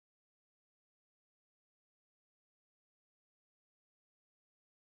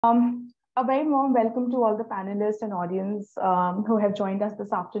A very warm welcome to all the panelists and audience who have joined us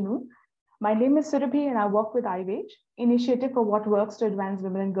this afternoon. My name is Anthropie and I work with IWWAGE, Initiative for What Works to Advance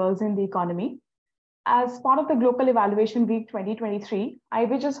Women and Girls in the Economy. As part of the Glocal Evaluation Week 2023,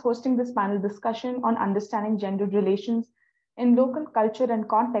 IWWAGE is hosting this panel discussion on understanding gendered relations in local culture and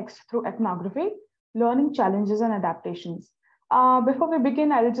context through ethnography, learning challenges and adaptations. Before we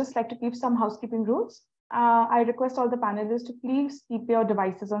begin, I would just like to keep some housekeeping rules. I request all the panelists to please keep your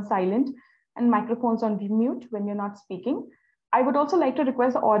devices on silent and microphones on mute when you're not speaking. I would also like to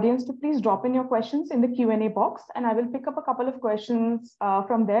request the audience to please drop in your questions in the Q&A box, and I will pick up a couple of questions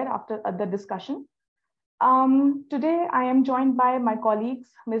from there after the discussion. Today, I am joined by my colleagues,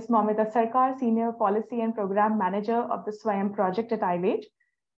 Ms. Momita Sarkar, Senior Policy and Program Manager of the SWAYAM project at IWWAGE.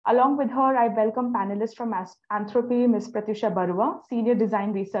 Along with her, I welcome panelists from Anthropie, Ms. Pratyusha Barua, Senior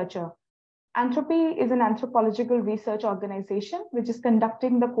Design Researcher. Anthropie is an anthropological research organization which is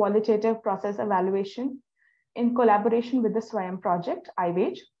conducting the qualitative process evaluation in collaboration with the SWAYAM project,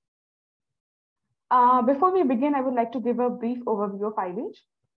 IWWAGE. Before we begin, I would like to give a brief overview of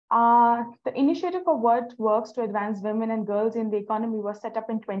IWWAGE. The Initiative for What Works to Advance Women and Girls in the Economy was set up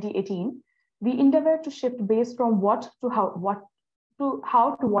in 2018. We endeavor to shift based from what to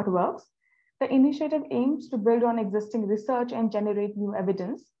how to what works. The initiative aims to build on existing research and generate new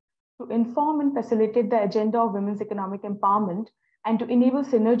evidence, to inform and facilitate the agenda of women's economic empowerment, and to enable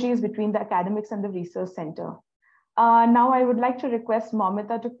synergies between the academics and the research center. Now I would like to request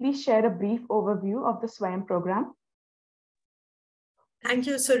Momita to please share a brief overview of the SWAYAM program. Thank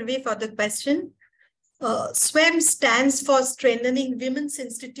you, Survi, for the question. SWAYAM stands for Strengthening Women's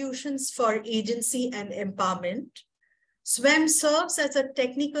Institutions for Agency and Empowerment. SWAYAM serves as a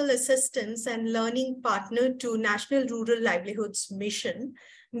technical assistance and learning partner to National Rural Livelihoods Mission,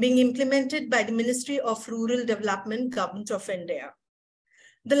 being implemented by the Ministry of Rural Development, Government of India.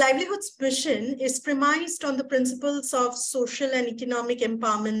 The Livelihoods Mission is premised on the principles of social and economic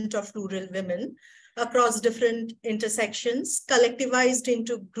empowerment of rural women across different intersections, collectivized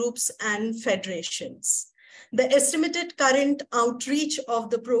into groups and federations. The estimated current outreach of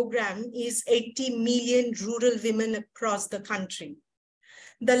the program is 80 million rural women across the country.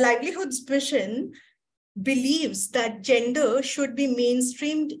 The Livelihoods Mission believes that gender should be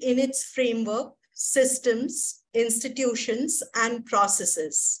mainstreamed in its framework, systems, institutions, and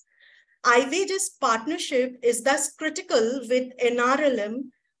processes. IWWAGE's partnership is thus critical with NRLM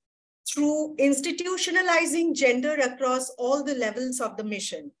through institutionalizing gender across all the levels of the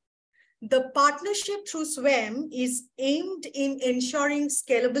mission. The partnership through SWAYAM is aimed in ensuring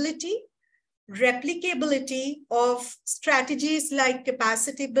scalability, replicability of strategies like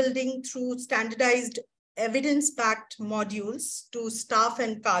capacity building through standardized evidence-backed modules to staff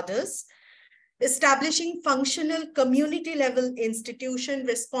and cadres, establishing functional community-level institution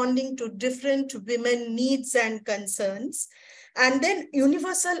responding to different women needs and concerns, and then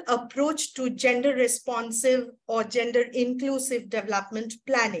universal approach to gender-responsive or gender-inclusive development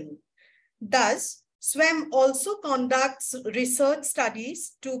planning. Thus, SWAYAM also conducts research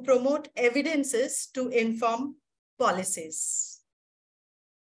studies to promote evidences to inform policies.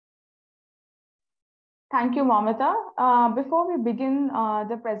 Thank you, Momita. Before we begin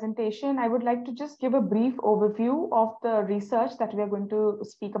the presentation, I would like to just give a brief overview of the research that we are going to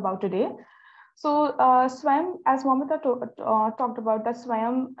speak about today. So SWAYAM, as Momita talked about, that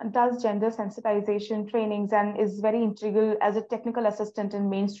SWAYAM does gender sensitization trainings and is very integral as a technical assistant in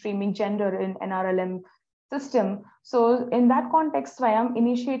mainstreaming gender in NRLM system. So in that context, SWAYAM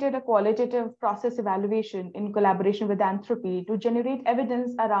initiated a qualitative process evaluation in collaboration with Anthropie to generate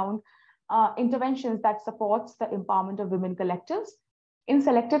evidence around interventions that supports the empowerment of women collectives in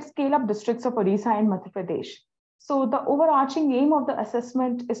selected scale-up districts of Odisha and Madhya Pradesh. So the overarching aim of the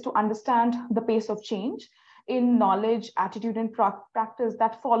assessment is to understand the pace of change in knowledge, attitude, and practice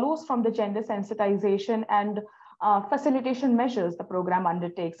that follows from the gender sensitization and facilitation measures the program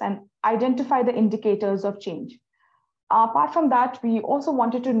undertakes and identify the indicators of change. Apart from that, we also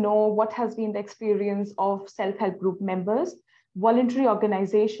wanted to know what has been the experience of self-help group members, voluntary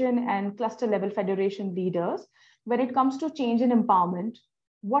organization, and cluster level federation leaders when it comes to change and empowerment.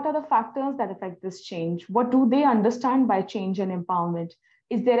 What are the factors that affect this change? What do they understand by change and empowerment?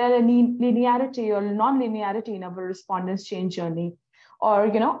 Is there any linearity or non-linearity in our respondents' change journey? Or,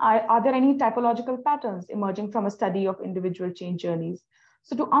 are there any typological patterns emerging from a study of individual change journeys?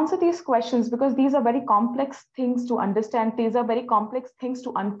 So to answer these questions, because these are very complex things to understand, these are very complex things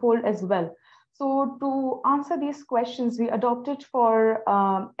to unfold as well. So to answer these questions, we adopted for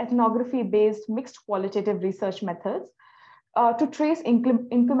ethnography-based mixed qualitative research methods to trace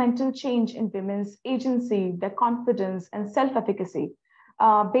incremental change in women's agency, their confidence, and self-efficacy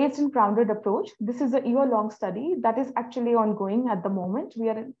based in grounded approach. This is a year-long study that is actually ongoing at the moment. We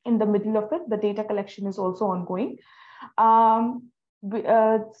are in the middle of it. The data collection is also ongoing.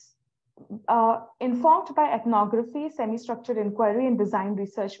 Informed by ethnography, semi-structured inquiry, and design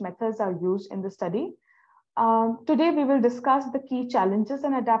research methods are used in the study. Today, we will discuss the key challenges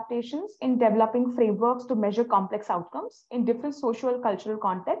and adaptations in developing frameworks to measure complex outcomes in different social cultural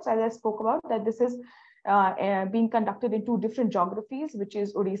contexts. As I spoke about, that this is being conducted in two different geographies, which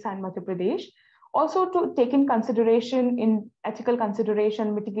is Odisha and Madhya Pradesh. Also to take in consideration in ethical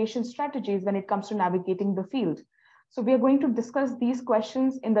consideration, mitigation strategies when it comes to navigating the field. So we are going to discuss these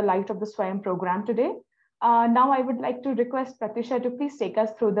questions in the light of the SWAYAM program today. Now I would like to request Pratisha to please take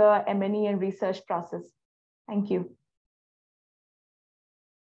us through the M&E and research process. Thank you.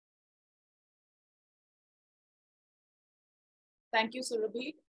 Thank you,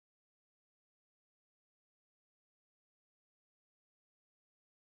 Surabhi.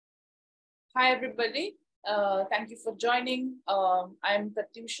 Hi, everybody. Thank you for joining. I'm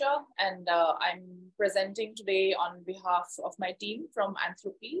Pratyusha, and I'm presenting today on behalf of my team from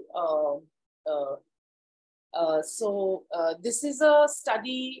Anthropie. This is a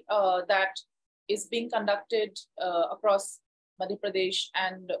study that is being conducted across Madhya Pradesh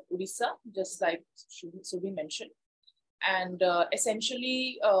and Odisha, just like Subhi mentioned. And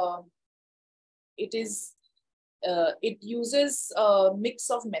essentially, it uses a mix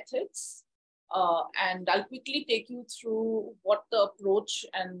of methods. And I'll quickly take you through what the approach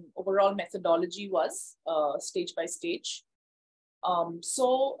and overall methodology was, stage by stage.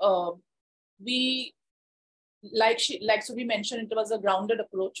 We, like Subhi mentioned, it was a grounded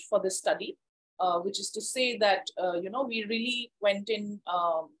approach for this study, which is to say that, we really went in,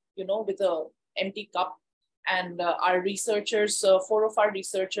 with an empty cup, and our researchers, 4 of our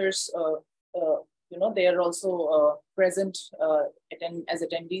researchers, they are also present as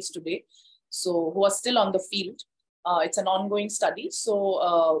attendees today. So who are still on the field. It's an ongoing study.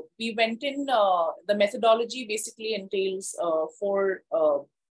 So we went in, the methodology basically entails 4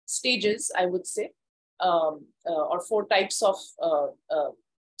 stages, I would say, or 4 types of,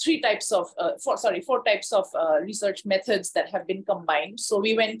 4 types of research methods that have been combined. So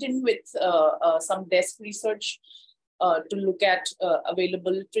we went in with some desk research to look at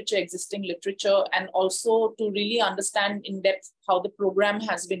available literature, existing literature, and also to really understand in depth how the program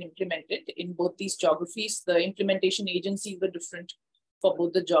has been implemented in both these geographies. The implementation agencies were different for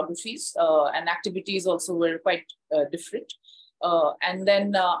both the geographies, and activities also were quite different. And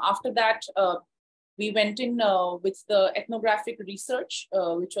then after that, we went in with the ethnographic research,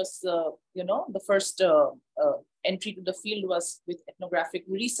 which was, the first entry to the field was with ethnographic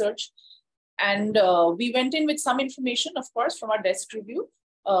research. And we went in with some information, of course, from our desk review.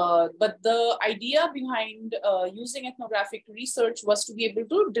 But the idea behind using ethnographic research was to be able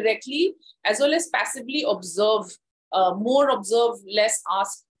to directly, as well as passively observe, more observe, less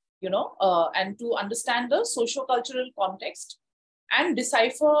ask, and to understand the socio-cultural context and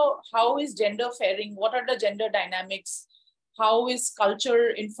decipher how is gender faring, what are the gender dynamics, how is culture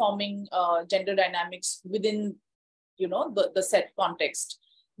informing gender dynamics within, the set context.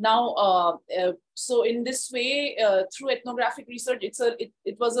 Now, so in this way, through ethnographic research, it's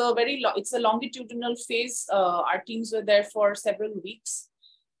a longitudinal phase. Our teams were there for several weeks.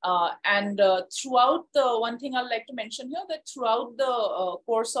 And throughout the, one thing I'd like to mention here, that throughout the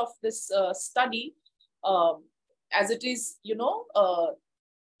course of this study, as it is,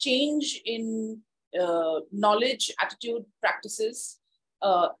 change in knowledge, attitude, practices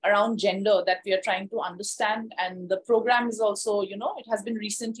around gender that we are trying to understand. And the program is also, it has been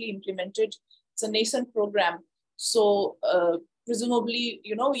recently implemented. It's a nascent program. So presumably,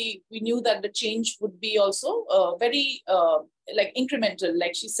 we knew that the change would be also very like incremental,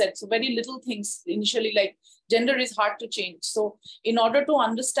 like she said. So very little things initially, like gender is hard to change. So in order to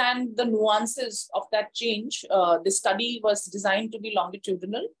understand the nuances of that change, the study was designed to be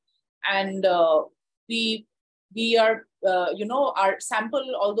longitudinal. And we are, our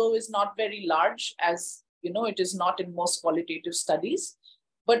sample, although is not very large, as it is not in most qualitative studies,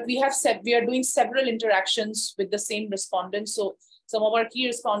 but we are doing several interactions with the same respondents. So some of our key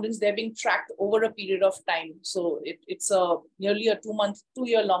respondents, they're being tracked over a period of time. So it's nearly a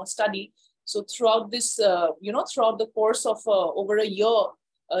 2-year long study. So throughout this, throughout the course of over a year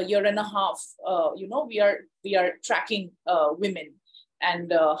and a half, we are tracking women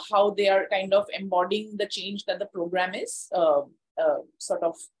and how they are kind of embodying the change that the program is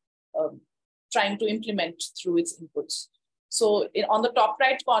trying to implement through its inputs. So on the top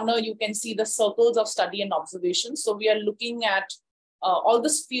right corner, you can see the circles of study and observation. So we are looking at all the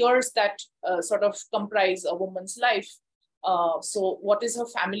spheres that sort of comprise a woman's life. So what is her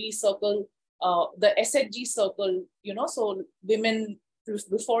family circle? The SHG circle, so women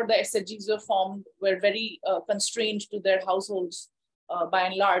before the SHGs were formed were very constrained to their households by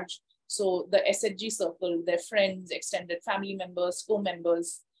and large. So the SHG circle, their friends, extended family members,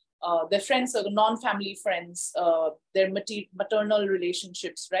 co-members, their friends, non-family friends, their maternal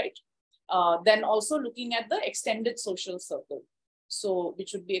relationships, right? Then also looking at the extended social circle. So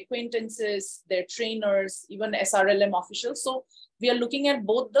which would be acquaintances, their trainers, even SRLM officials. So we are looking at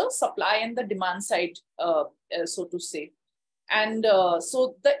both the supply and the demand side, so to say. And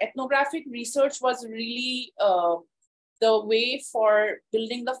so the ethnographic research was really the way for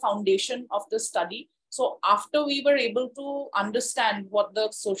building the foundation of the study. So after we were able to understand what the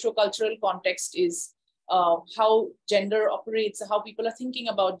socio-cultural context is, how gender operates, how people are thinking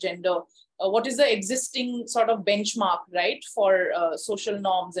about gender, what is the existing sort of benchmark, right, for social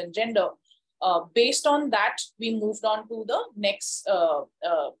norms and gender. Based on that, we moved on to the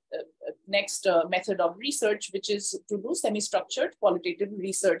next method of research, which is to do semi-structured qualitative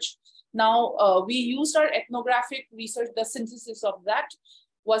research. Now, we used our ethnographic research, the synthesis of that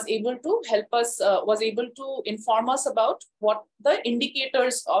was able to help us, was able to inform us about what the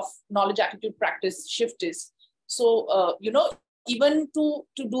indicators of knowledge, attitude, practice shift is. So, even to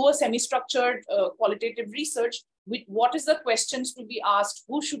do a semi-structured qualitative research, with what is the questions to be asked,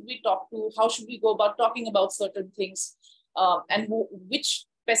 who should we talk to, how should we go about talking about certain things, and which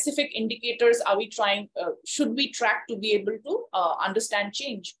specific indicators are we trying, should we track to be able to understand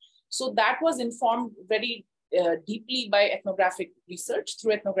change. So that was informed very deeply by ethnographic research,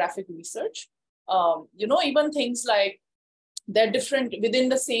 through ethnographic research. Even things like they're different within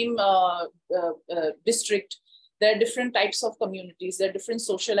the same district, there are different types of communities, there are different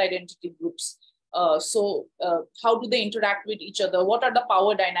social identity groups. So how do they interact with each other? What are the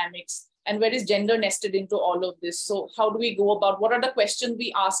power dynamics? And where is gender nested into all of this? So how do we go about, what are the questions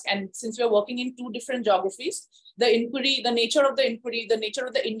we ask? And since we're working in two different geographies, the inquiry, the nature of the inquiry, the nature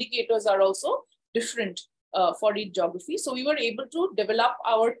of the indicators are also different for each geography. So we were able to develop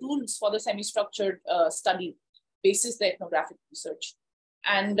our tools for the semi-structured study basis the ethnographic research.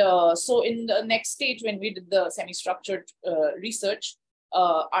 And so in the next stage, when we did the semi-structured research,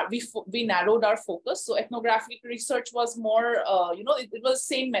 we narrowed our focus. So ethnographic research was more, it was the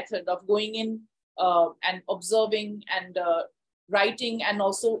same method of going in and observing and writing, and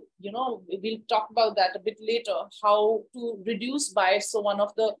also, we'll talk about that a bit later, how to reduce bias. So one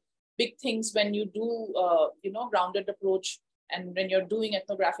of the big things when you do, grounded approach and when you're doing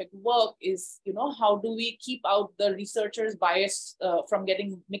ethnographic work is, how do we keep out the researchers' bias from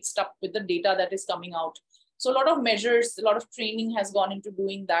getting mixed up with the data that is coming out. So a lot of measures, a lot of training has gone into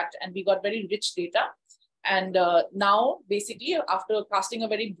doing that, and we got very rich data. And now, basically, after casting a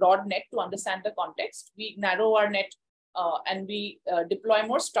very broad net to understand the context, we narrow our net and we deploy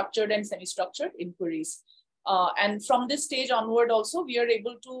more structured and semi-structured inquiries. And from this stage onward also, we are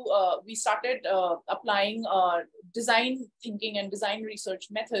able to, we started applying design thinking and design research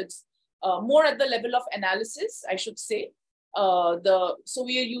methods more at the level of analysis, I should say. So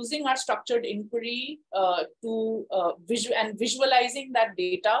we are using our structured inquiry to visualizing that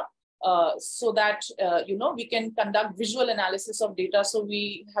data so that, we can conduct visual analysis of data. So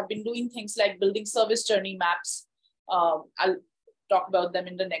we have been doing things like building service journey maps. I'll talk about them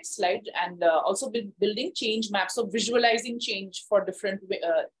in the next slide, and also building change maps, so visualizing change for different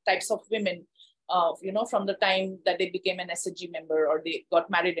types of women, from the time that they became an SHG member or they got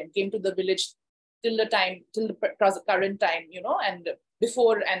married and came to the village till the current time, and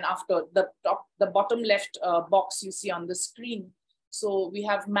before and after. The bottom left box you see on the screen. So we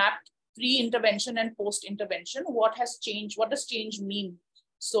have mapped pre-intervention and post-intervention. What has changed? What does change mean?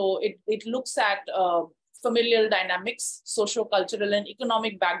 So it looks at familial dynamics, socio-cultural and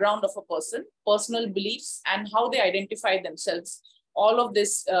economic background of a person, personal beliefs, and how they identify themselves. All of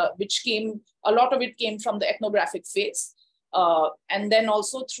this, a lot of it came from the ethnographic phase. And then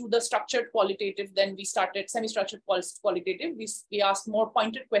also through the structured qualitative, then we started semi-structured qualitative. We asked more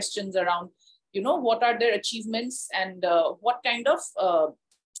pointed questions around, what are their achievements and what kind of,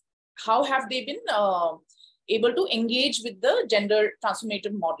 how have they been able to engage with the gender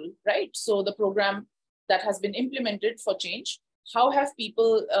transformative model, right? So the program that has been implemented for change, how have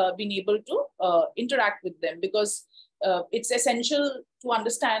people been able to interact with them? Because it's essential to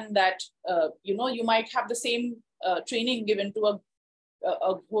understand that, you might have the same training given to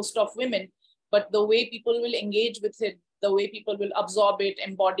a host of women, but the way people will engage with it, the way people will absorb it,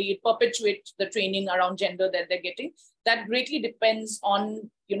 embody it, perpetuate the training around gender that they're getting, that greatly depends on,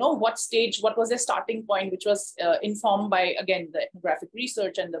 what stage, what was their starting point, which was informed by, again, the ethnographic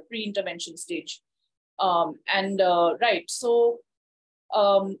research and the pre-intervention stage. Right, so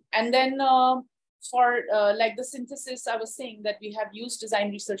and then for like the synthesis, I was saying that we have used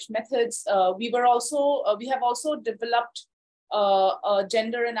design research methods. We have also developed a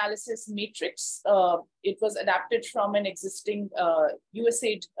gender analysis matrix. It was adapted from an existing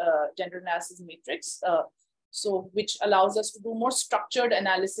USAID gender analysis matrix, so which allows us to do more structured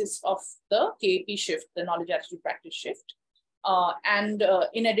analysis of the KAP shift, the knowledge attitude practice shift.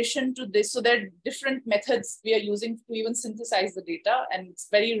 In addition to this, so there are different methods we are using to even synthesize the data, and it's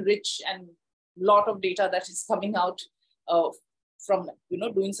very rich and a lot of data that is coming out from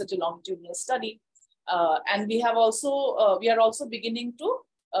doing such a longitudinal study. And we are also beginning to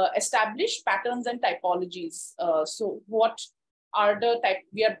establish patterns and typologies. So what are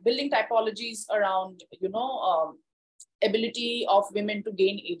we are building typologies around ability of women to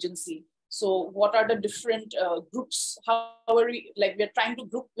gain agency. So what are the different groups? How are we're trying to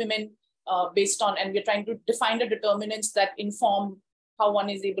group women based on, and we're trying to define the determinants that inform how one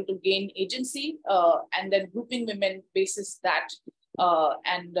is able to gain agency, and then grouping women basis that.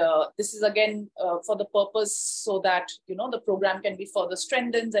 This is again for the purpose so that the program can be further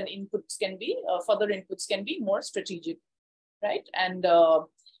strengthened and further inputs can be more strategic, right? And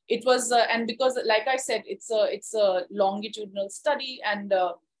it was and because, like I said, it's a longitudinal study, and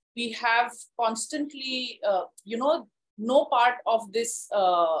we have constantly, no part of this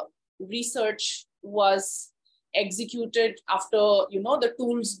research was executed after, the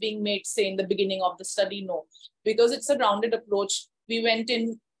tools being made, say, in the beginning of the study. No, because it's a grounded approach. We went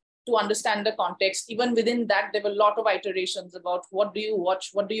in to understand the context. Even within that, there were a lot of iterations about what do you watch,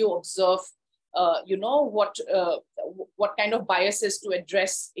 what do you observe, what kind of biases to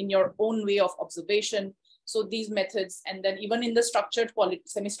address in your own way of observation. So these methods, and then even in the structured,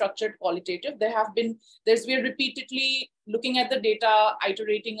 semi-structured qualitative, we're repeatedly looking at the data,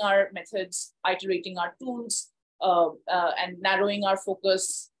 iterating our methods, iterating our tools, and narrowing our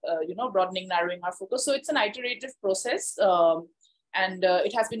focus, broadening, narrowing our focus. So it's an iterative process, and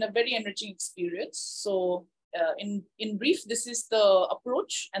it has been a very enriching experience. So in brief, this is the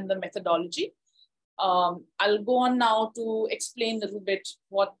approach and the methodology. I'll go on now to explain a little bit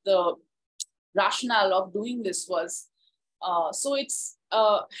what the rationale of doing this was. So it's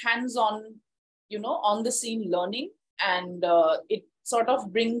hands-on, on the scene learning, and it sort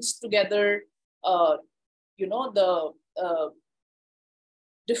of brings together, the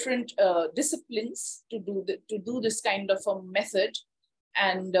different disciplines to do this kind of a method.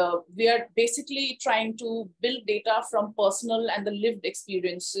 And we are basically trying to build data from personal and the lived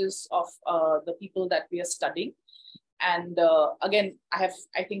experiences of the people that we are studying. And again, I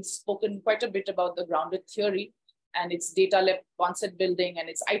think, spoken quite a bit about the grounded theory and its data-led concept building, and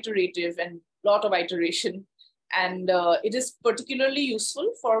it's iterative and a lot of iteration. And it is particularly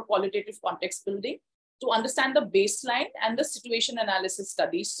useful for qualitative context building to understand the baseline and the situation analysis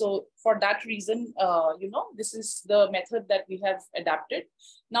studies. So for that reason, this is the method that we have adapted.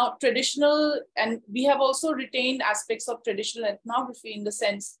 Now, traditional, and we have also retained aspects of traditional ethnography in the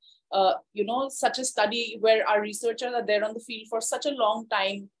sense, such a study where our researchers are there on the field for such a long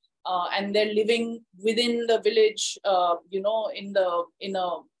time, and they're living within the village, in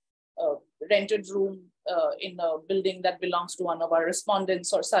a rented room, in a building that belongs to one of our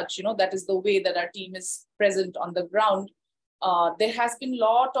respondents or such. That is the way that our team is present on the ground. There has been a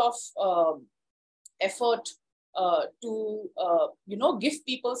lot of effort to give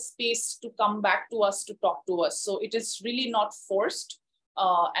people space to come back to us, to talk to us. So it is really not forced.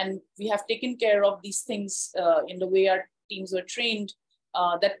 And we have taken care of these things in the way our teams were trained,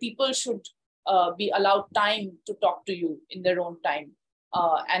 that people should be allowed time to talk to you in their own time.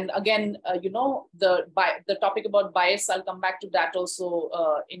 And again, the topic about bias, I'll come back to that also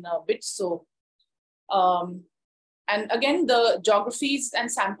in a bit. So, and again, the geographies and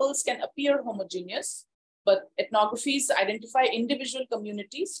samples can appear homogeneous, but ethnographies identify individual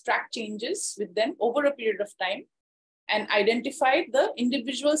communities, track changes with them over a period of time, and identify the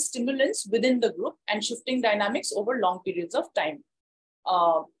individual stimulants within the group and shifting dynamics over long periods of time.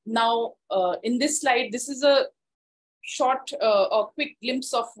 Now, in this slide, this is a short or quick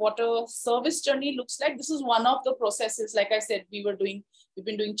glimpse of what a service journey looks like. This is one of the processes. Like I said, we've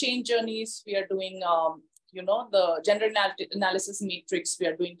been doing change journeys. We are doing, the gender analysis matrix. We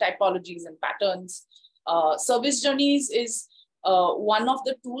are doing typologies and patterns. Service journeys is one of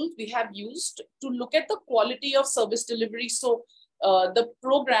the tools we have used to look at the quality of service delivery. So the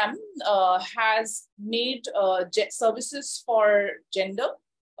program has made services for gender,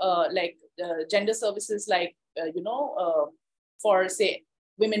 gender services like, for, say,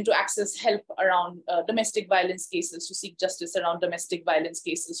 women to access help around domestic violence cases, to seek justice around domestic violence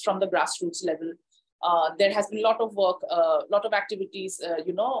cases from the grassroots level. There has been a lot of work, a lot of activities,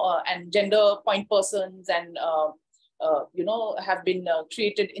 and gender point persons and, have been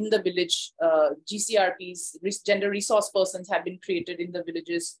created in the village. GCRPs, gender resource persons, have been created in the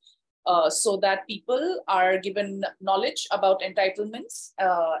villages so that people are given knowledge about entitlements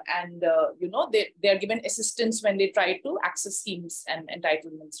and, they are given assistance when they try to access schemes and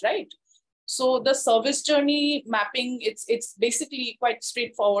entitlements, right? So the service journey mapping, it's basically quite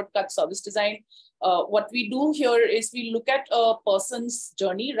straightforward cut service design. What we do here is we look at a person's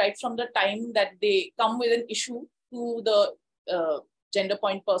journey right from the time that they come with an issue to the gender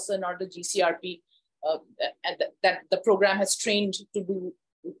point person or the GCRP that the program has trained to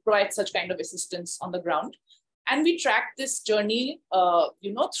provide such kind of assistance on the ground. And we track this journey,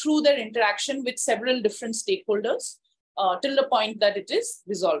 through their interaction with several different stakeholders till the point that it is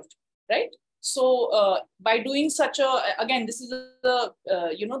resolved, right? So by doing such again, this is a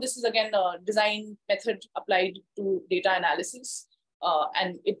design method applied to data analysis.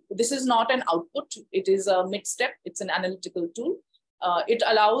 And this is not an output, it is a mid-step, it's an analytical tool. It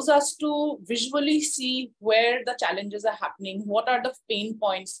allows us to visually see where the challenges are happening, what are the pain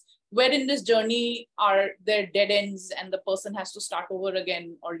points, where in this journey are there dead ends and the person has to start over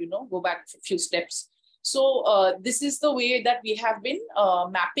again or, go back a few steps. So this is the way that we have been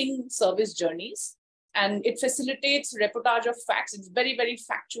mapping service journeys, and it facilitates reportage of facts. It's very, very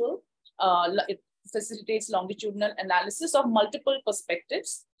factual. It facilitates longitudinal analysis of multiple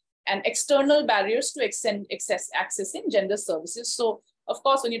perspectives and external barriers to accessing gender services. So, of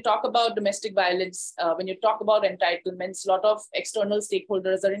course, when you talk about domestic violence, when you talk about entitlements, a lot of external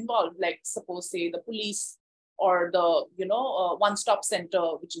stakeholders are involved, like suppose, say, the police or the one-stop center,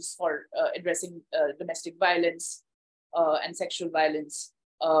 which is for addressing domestic violence and sexual violence.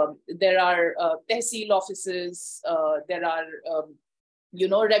 There are tehsil offices, there are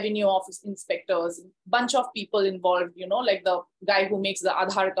revenue office inspectors, bunch of people involved, like the guy who makes the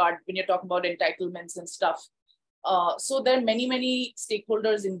Aadhaar card when you're talking about entitlements and stuff. So there are many, many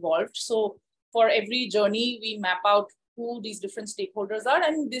stakeholders involved. So for every journey, we map out who these different stakeholders are,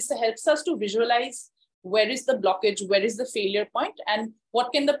 and this helps us to visualize where is the blockage, where is the failure point, and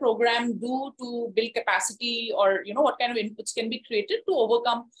what can the program do to build capacity, or what kind of inputs can be created to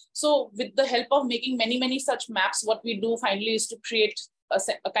overcome. So with the help of making many, many such maps, what we do finally is to create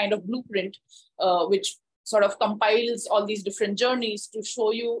a kind of blueprint, which sort of compiles all these different journeys to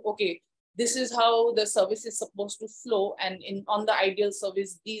show you, okay, this is how the service is supposed to flow, and on the ideal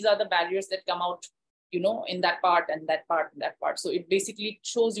service, these are the barriers that come out, in that part and that part and that part. So it basically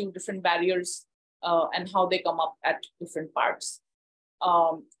shows you different barriers and how they come up at different parts.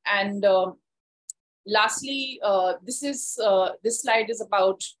 Lastly, this slide is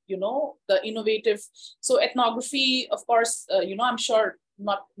about, the innovative. So ethnography, of course, I'm sure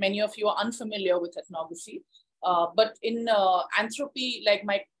not many of you are unfamiliar with ethnography, but in Anthropie, like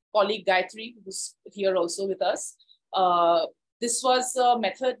my colleague Gayatri, who's here also with us, this was a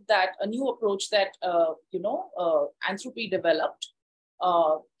method a new approach that, Anthropie developed.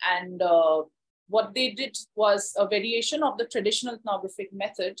 What they did was a variation of the traditional ethnographic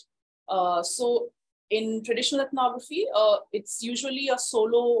method. So in traditional ethnography, it's usually a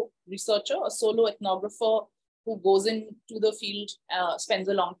solo researcher, a solo ethnographer who goes into the field, spends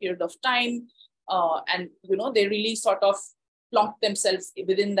a long period of time, and they really sort of plonk themselves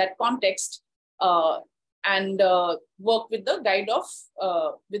within that context and work with the guide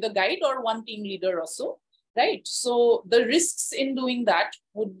with a guide or one team leader or so, right? So the risks in doing that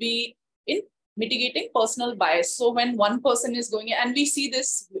would be in mitigating personal bias. So when one person is going, and we see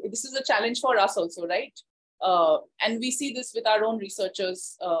this is a challenge for us also, right? And we see this with our own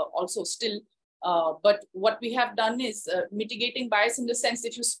researchers also still. But what we have done is mitigating bias in the sense,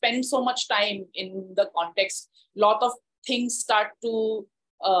 if you spend so much time in the context, a lot of things start to,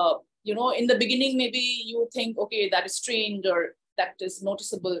 in the beginning, maybe you think, okay, that is strange or that is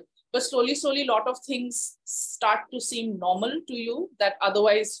noticeable. But slowly, a lot of things start to seem normal to you that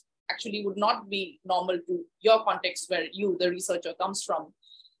otherwise actually would not be normal to your context where you, the researcher, comes from.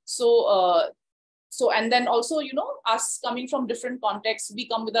 So, and then also, us coming from different contexts, we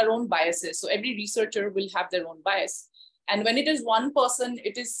come with our own biases. So every researcher will have their own bias. And when it is one person,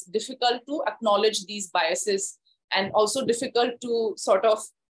 it is difficult to acknowledge these biases, and also difficult to sort of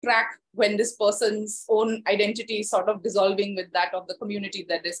track when this person's own identity is sort of dissolving with that of the community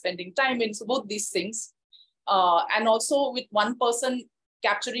that they're spending time in. So both these things. And also with one person,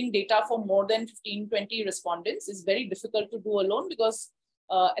 capturing data for more than 15, 20 respondents is very difficult to do alone, because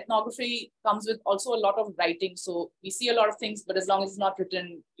ethnography comes with also a lot of writing. So we see a lot of things, but as long as it's not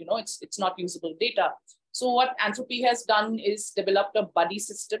written, it's not usable data. So what Anthropie has done is developed a buddy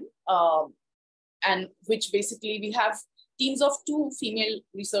system and which basically we have teams of 2 female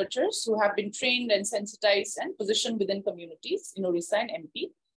researchers who have been trained and sensitized and positioned within communities in Orissa and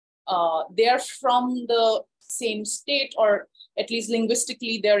MP. They are from the same state, or at least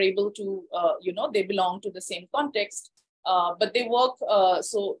linguistically, they're able to, they belong to the same context, but they work,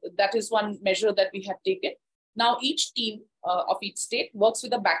 so that is one measure that we have taken. Now, each team of each state works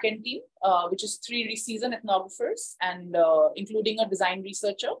with a backend team, which is 3 seasoned ethnographers and including a design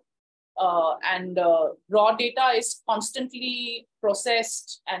researcher. Raw data is constantly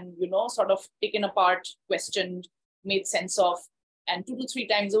processed and, sort of taken apart, questioned, made sense of, and 2 to 3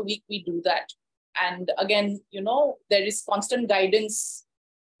 times a week we do that. And again, there is constant guidance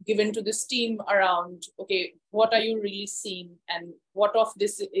given to this team around, okay, what are you really seeing, and what of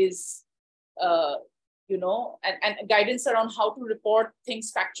this is, and guidance around how to report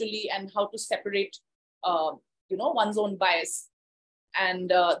things factually and how to separate, one's own bias. And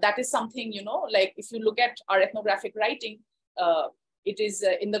that is something, like if you look at our ethnographic writing, it is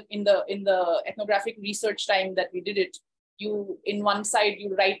in the ethnographic research time that we did it, in one side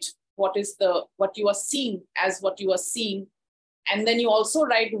you write what you are seeing as what you are seeing, and then you also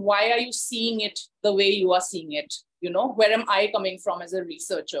write why are you seeing it the way you are seeing it. Where am I coming from as a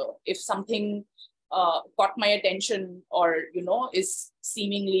researcher? If something caught my attention, or is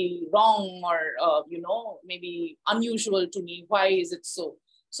seemingly wrong, or maybe unusual to me, why is it so?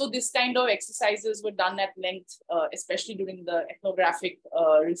 So this kind of exercises were done at length, especially during the ethnographic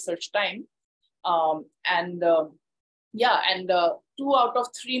research time. 2 out of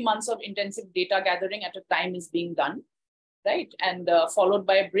 3 months of intensive data gathering at a time is being done, right? And followed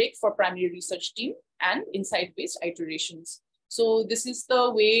by a break for primary research team and insight-based iterations. So this is the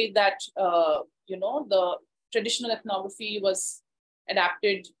way that, the traditional ethnography was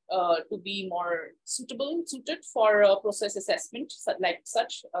adapted to be more suited for process assessment,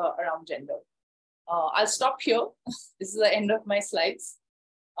 around gender. I'll stop here. This is the end of my slides.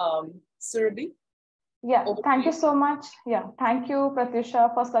 Surabhi? Yeah, thank you so much. Yeah, thank you,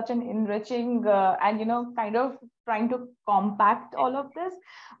 Pratyusha, for such an enriching and, kind of trying to compact all of this,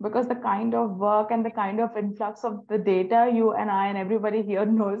 because the kind of work and the kind of influx of the data you and I and everybody here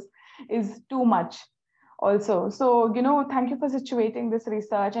knows is too much also. So, thank you for situating this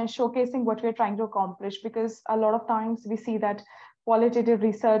research and showcasing what we're trying to accomplish, because a lot of times we see that qualitative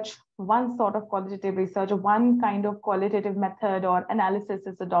research, one sort of qualitative research, or one kind of qualitative method or analysis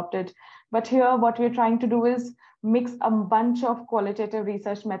is adopted. But here, what we're trying to do is mix a bunch of qualitative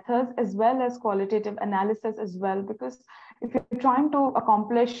research methods as well as qualitative analysis as well, because if you're trying to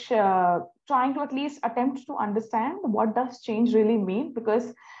accomplish, trying to at least attempt to understand what does change really mean,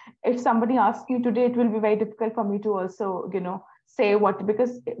 because if somebody asks me today, it will be very difficult for me to also, say what,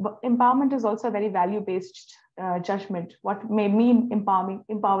 because empowerment is also a very value-based judgment. What may mean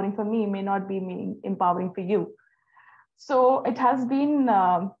empowering for me may not be mean empowering for you. So it has been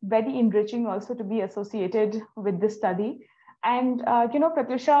very enriching also to be associated with this study. And,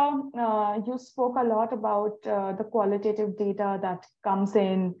 Pratyusha, you spoke a lot about the qualitative data that comes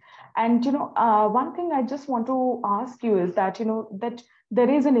in. And, one thing I just want to ask you is that, that there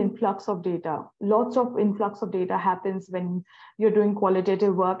is an influx of data. Lots of influx of data happens when you're doing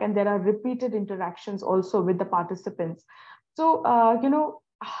qualitative work, and there are repeated interactions also with the participants. So,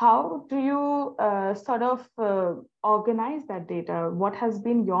 how do you sort of organize that data? What has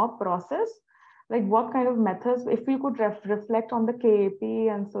been your process? Like what kind of methods, if you could reflect on the KAP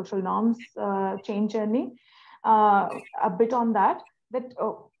and social norms change journey, a bit on that,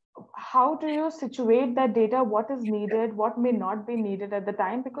 how do you situate that data? What is needed? What may not be needed at the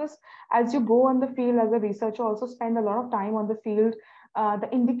time? Because as you go on the field as a researcher, also spend a lot of time on the field, the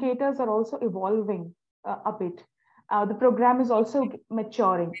indicators are also evolving a bit. The program is also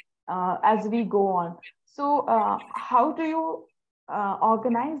maturing as we go on. So how do you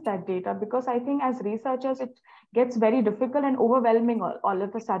organize that data? Because I think as researchers, it gets very difficult and overwhelming all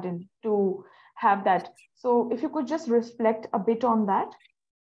of a sudden to have that. So if you could just reflect a bit on that.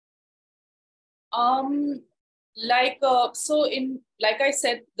 Like I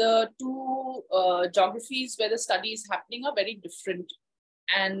said, the 2 geographies where the study is happening are very different.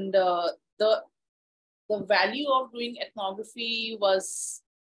 And the value of doing ethnography was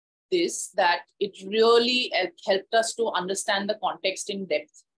that it really helped us to understand the context in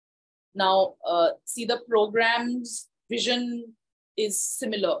depth. Now, see, the program's vision is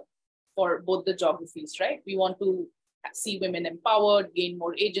similar for both the geographies, right? We want to see women empowered, gain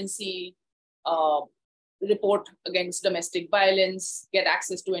more agency, report against domestic violence, get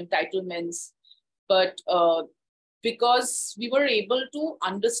access to entitlements. But because we were able to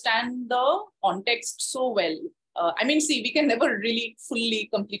understand the context so well, I mean, see, we can never really fully,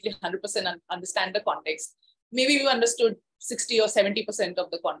 completely 100% understand the context. Maybe we understood 60 or 70%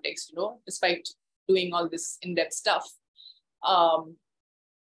 of the context, despite doing all this in-depth stuff.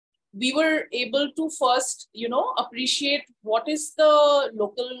 We were able to first, appreciate what is the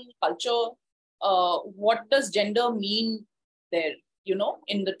local culture, what does gender mean there,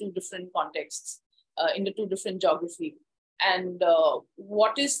 in the two different contexts, in the two different geography. And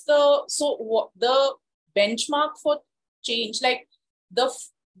what is the benchmark for change, like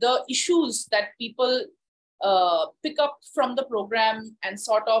the issues that people pick up from the program and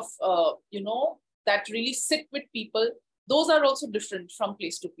sort of, that really sit with people, those are also different from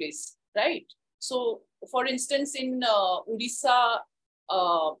place to place, right? So, for instance, in Odisha,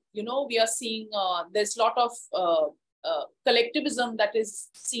 we are seeing there's a lot of collectivism that is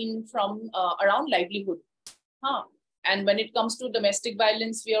seen from around livelihood. And when it comes to domestic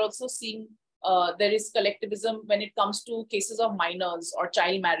violence, we are also seeing there is collectivism when it comes to cases of minors or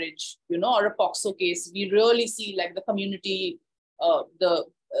child marriage, or a POXO case. We really see like the community,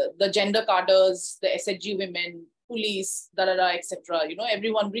 the gender cadres, the SHG women, police, etc.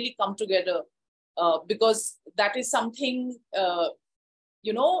 Everyone really come together because that is something,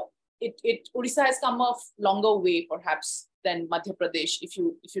 Odisha has come a longer way perhaps than Madhya Pradesh. If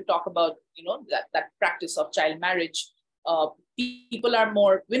you talk about, that practice of child marriage,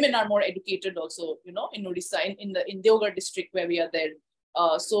 women are more educated also, in Odisha, in Deoghar district where we are there.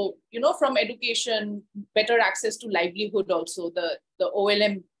 So, from education, better access to livelihood also, the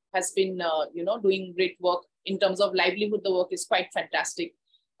OLM has been, doing great work in terms of livelihood. The work is quite fantastic.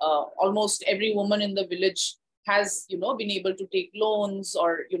 Almost every woman in the village has, been able to take loans,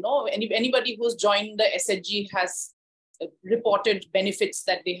 or, anybody who's joined the SHG has reported benefits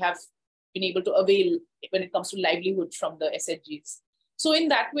that they have been able to avail when it comes to livelihood from the SHGs. So in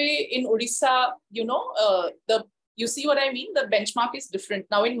that way, in Odisha, you see what I mean? The benchmark is different.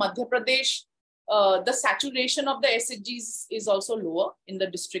 Now in Madhya Pradesh, the saturation of the SHGs is also lower in the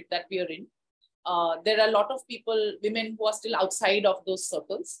district that we are in. There are a lot of people, women who are still outside of those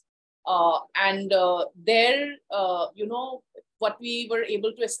circles. And there, what we were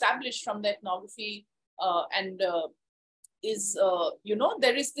able to establish from the ethnography is,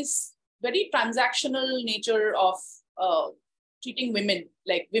 there is this very transactional nature of treating women,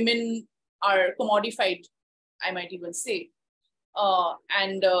 like women are commodified, I might even say.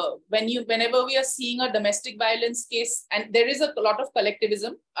 And whenever we are seeing a domestic violence case, and there is a lot of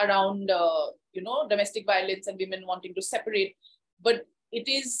collectivism around, domestic violence and women wanting to separate, but it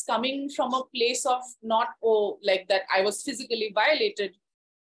is coming from a place of not, like that I was physically violated,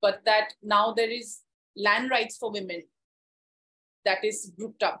 but that now there is land rights for women that is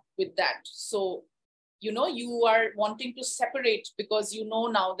grouped up with that. So, you are wanting to separate because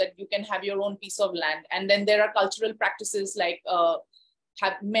now that you can have your own piece of land. And then there are cultural practices like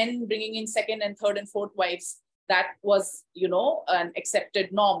have men bringing in second and third and fourth wives. That was, an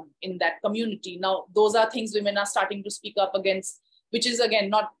accepted norm in that community. Now, those are things women are starting to speak up against, which is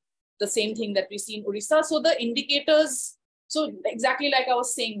again, not the same thing that we see in Odisha. So the indicators, so exactly like I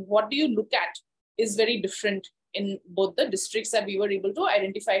was saying, what do you look at is very different in both the districts that we were able to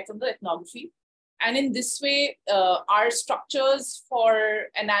identify from the ethnography. And in this way, our structures for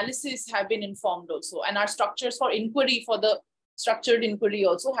analysis have been informed also. And our structures for inquiry, for the structured inquiry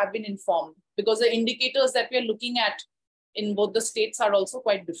also have been informed, because the indicators that we are looking at in both the states are also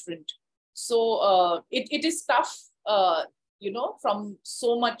quite different. So it is tough, from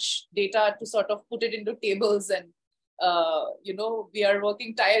so much data to sort of put it into tables. And, we are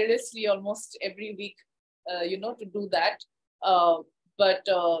working tirelessly almost every week, to do that. But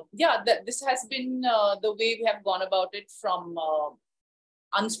this has been the way we have gone about it, from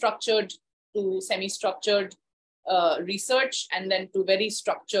unstructured to semi-structured research, and then to very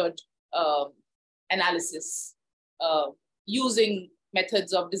structured analysis, using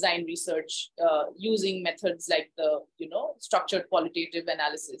methods of design research, using methods like the, structured qualitative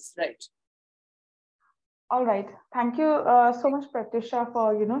analysis, right? All right. Thank you so much, Pratyusha,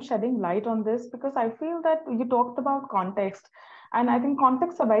 for, shedding light on this, because I feel that you talked about context. And I think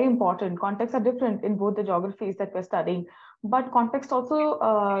contexts are very important. Contexts are different in both the geographies that we're studying, but context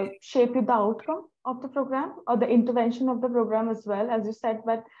also shape the outcome of the program or the intervention of the program as well, as you said.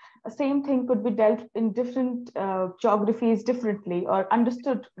 But the same thing could be dealt in different geographies differently, or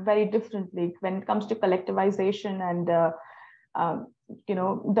understood very differently when it comes to collectivization and,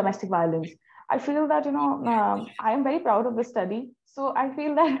 domestic violence. I feel that, I am very proud of the study. So I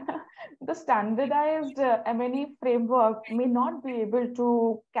feel that the standardized M&E framework may not be able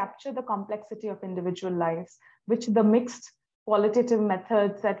to capture the complexity of individual lives, which the mixed qualitative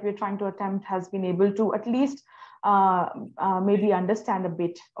methods that we're trying to attempt has been able to at least maybe understand a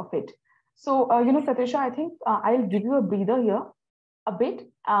bit of it. So, Pratyusha, I think I'll give you a breather here a bit.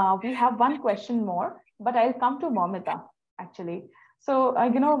 We have one question more, but I'll come to Momita actually. So,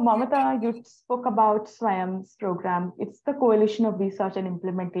 Momita, you spoke about SWAYAM's program. It's the Coalition of Research and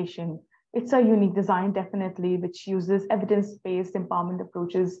Implementation. It's a unique design, definitely, which uses evidence-based empowerment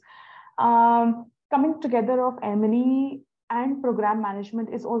approaches. Coming together of M&E and program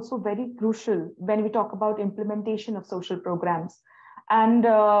management is also very crucial when we talk about implementation of social programs. And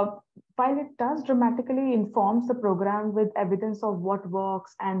while it does dramatically informs the program with evidence of what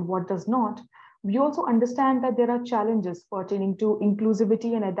works and what does not, we also understand that there are challenges pertaining to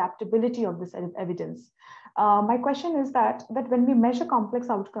inclusivity and adaptability of this evidence. My question is that when we measure complex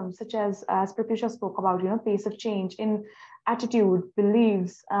outcomes, such as Pratyusha spoke about, pace of change in attitude,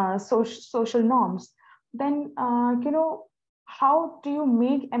 beliefs, social norms, then, how do you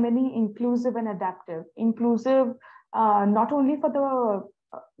make M&E inclusive and adaptive? Inclusive not only for the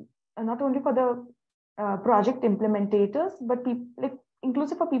project implementators, but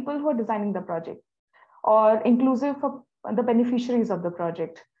inclusive for people who are designing the project, or inclusive for the beneficiaries of the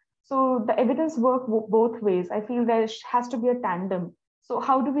project. So the evidence work both ways. I feel there has to be a tandem. So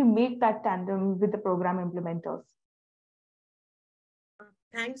how do we make that tandem with the program implementers?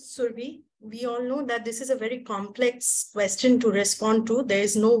 Thanks, Survi. We all know that this is a very complex question to respond to. There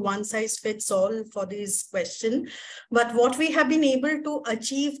is no one size fits all for this question. But what we have been able to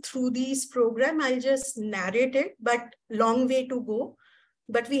achieve through this program, I'll just narrate it, but long way to go.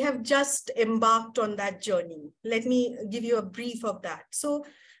 But we have just embarked on that journey. Let me give you a brief of that. So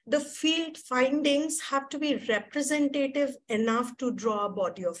the field findings have to be representative enough to draw a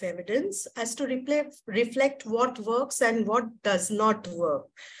body of evidence as to reflect what works and what does not work.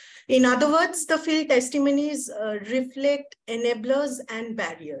 In other words, the field testimonies reflect enablers and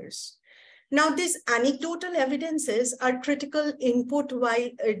barriers. Now, these anecdotal evidences are critical input while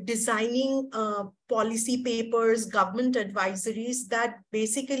designing policy papers, government advisories that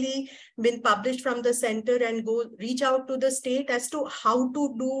basically been published from the center and reach out to the state as to how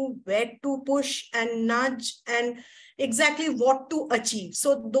to do, where to push and nudge, and exactly what to achieve.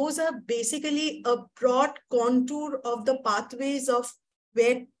 So those are basically a broad contour of the pathways of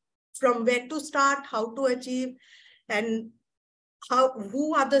from where to start, how to achieve, and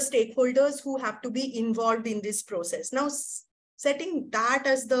who are the stakeholders who have to be involved in this process. Now, setting that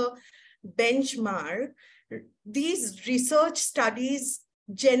as the benchmark, these research studies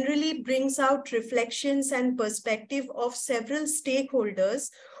generally brings out reflections and perspective of several stakeholders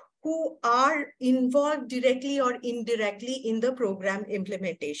who are involved directly or indirectly in the program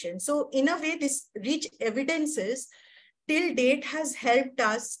implementation. So in a way, this rich evidences till date has helped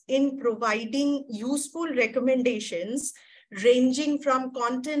us in providing useful recommendations ranging from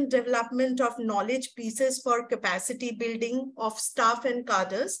content development of knowledge pieces for capacity building of staff and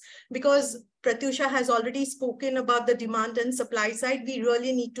cadres, because Pratyusha has already spoken about the demand and supply side. We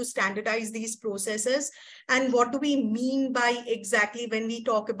really need to standardize these processes. And what do we mean by exactly when we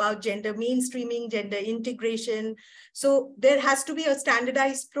talk about gender mainstreaming, gender integration? So there has to be a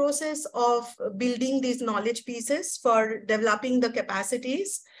standardized process of building these knowledge pieces for developing the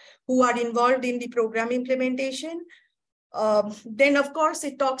capacities who are involved in the program implementation. Then, of course,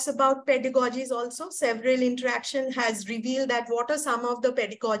 it talks about pedagogies also. Several interaction has revealed that what are some of the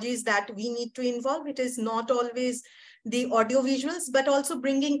pedagogies that we need to involve. It is not always the audio visuals, but also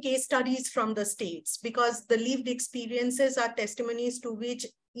bringing case studies from the states, because the lived experiences are testimonies to which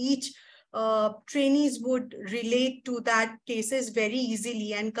each trainees would relate to that cases very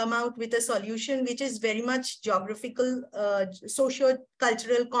easily and come out with a solution which is very much geographical,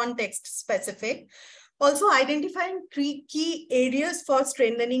 socio-cultural context specific. Also identifying three key areas for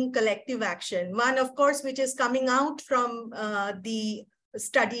strengthening collective action. One, of course, which is coming out from the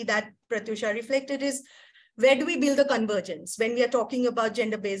study that Pratyusha reflected is, where do we build the convergence? When we are talking about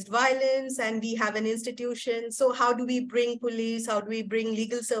gender-based violence and we have an institution, so how do we bring police, how do we bring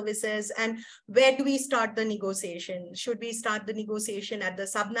legal services, and where do we start the negotiation? Should we start the negotiation at the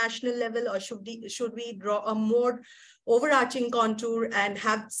subnational level, or should we draw a more overarching contour and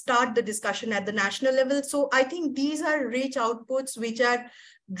start the discussion at the national level? So I think these are rich outputs which are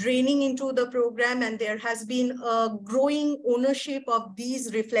draining into the program, and there has been a growing ownership of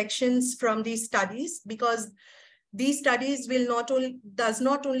these reflections from these studies, because these studies does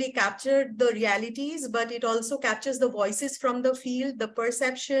not only capture the realities, but it also captures the voices from the field, the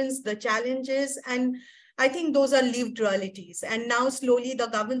perceptions, the challenges, and I think those are lived realities. And now slowly the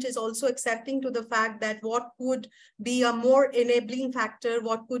government is also accepting to the fact that what could be a more enabling factor,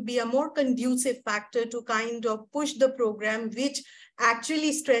 what could be a more conducive factor to kind of push the program, which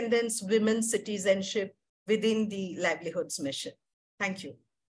actually strengthens women's citizenship within the livelihoods mission. Thank you.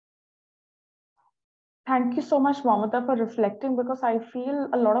 Thank you so much, Mamata, for reflecting, because I feel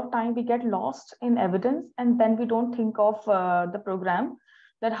a lot of time we get lost in evidence and then we don't think of the program,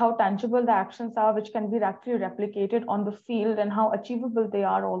 that how tangible the actions are, which can be actually replicated on the field and how achievable they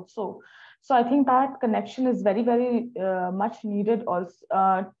are also. So I think that connection is very, very much needed also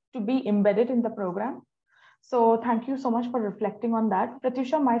to be embedded in the program. So thank you so much for reflecting on that.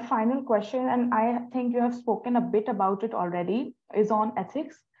 Pratyusha, my final question, and I think you have spoken a bit about it already, is on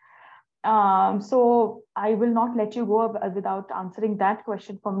ethics. So I will not let you go without answering that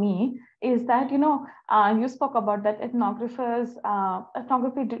question for me, is that, you spoke about that ethnography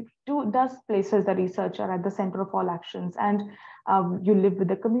does places the researcher at the center of all actions, and you live with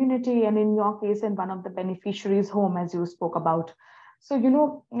the community, and in your case, in one of the beneficiaries' home, as you spoke about. So,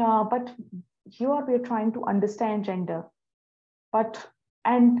 but here we're trying to understand gender, but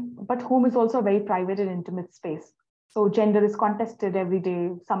home is also a very private and intimate space. So gender is contested every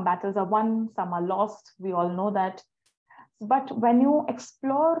day. Some battles are won, some are lost. We all know that. But when you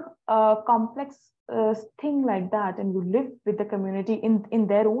explore a complex thing like that, and you live with the community in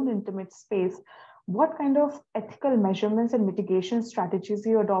their own intimate space, what kind of ethical measurements and mitigation strategies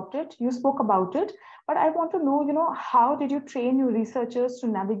you adopted? You spoke about it, but I want to know, how did you train your researchers to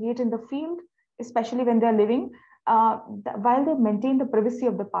navigate in the field, especially when they're living, while they maintain the privacy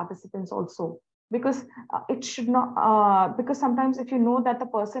of the participants also? Because it should not, because sometimes if you know that the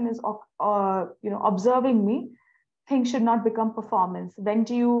person is, observing me, things should not become performance. When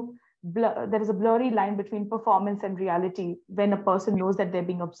do you, there is a blurry line between performance and reality when a person knows that they're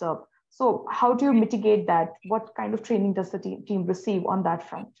being observed. So how do you mitigate that? What kind of training does the team receive on that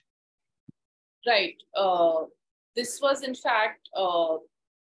front? Right. This was in fact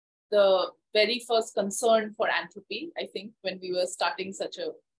the very first concern for Anthropie, I think, when we were starting such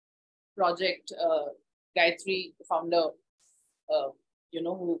a project. Gayatri, the founder,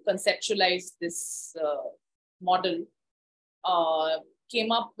 who conceptualized this model,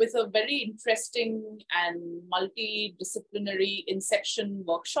 came up with a very interesting and multidisciplinary inception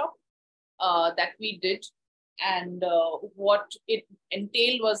workshop that we did. And what it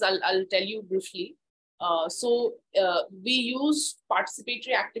entailed was, I'll tell you briefly. We used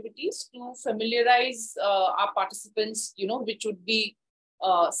participatory activities to familiarize our participants, which would be,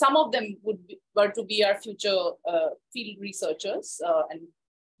 some of them were to be our future field researchers, and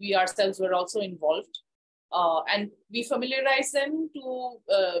we ourselves were also involved. And we familiarize them to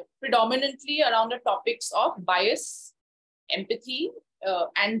predominantly around the topics of bias, empathy,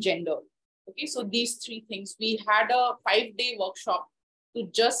 and gender. Okay, so these three things. We had a 5-day workshop to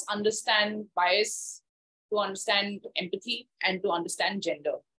just understand bias, to understand empathy, and to understand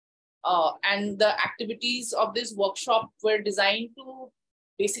gender. And the activities of this workshop were designed to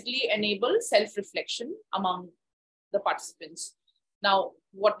basically enable self-reflection among the participants. Now,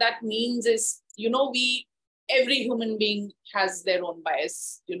 what that means is, every human being has their own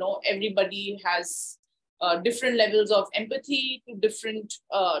bias. Everybody has different levels of empathy to different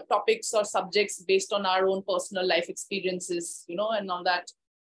topics or subjects based on our own personal life experiences, and all that.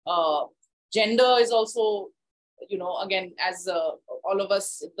 Gender is also, again, as all of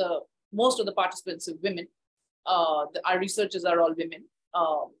us, most of the participants are women. Our researchers are all women.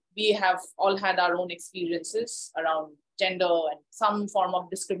 We have all had our own experiences around gender and some form of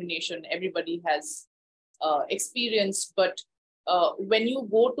discrimination. Everybody has experienced, but when you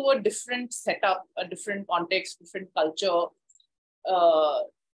go to a different setup, a different context, different culture,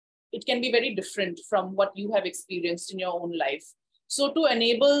 it can be very different from what you have experienced in your own life. So to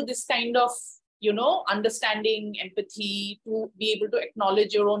enable this kind of, understanding, empathy, to be able to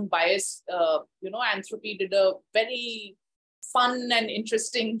acknowledge your own bias, Anthropie did a very fun and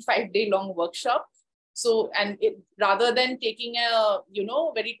interesting 5-day long workshop. So, and rather than taking a,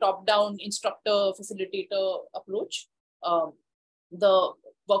 very top-down instructor, facilitator approach, the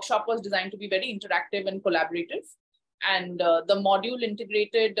workshop was designed to be very interactive and collaborative. And the module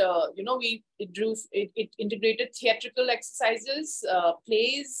integrated, it integrated theatrical exercises,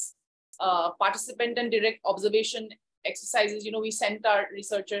 plays, participant and direct observation exercises. We sent our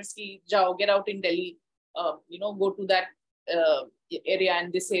researchers, Jao, get out in Delhi, go to that area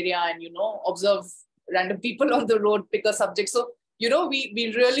and this area and, observe random people on the road, pick a subject. So,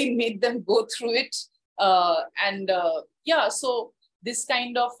 we really made them go through it. So this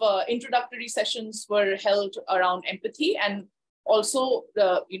kind of introductory sessions were held around empathy and also,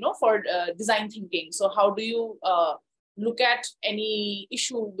 for design thinking. So how do you look at any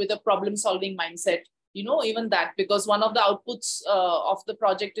issue with a problem-solving mindset? Even that, because one of the outputs of the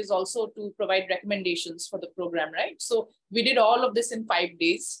project is also to provide recommendations for the program, right? So we did all of this in 5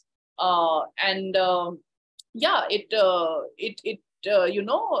 days. yeah, it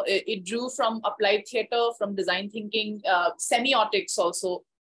drew from applied theater, from design thinking, semiotics also.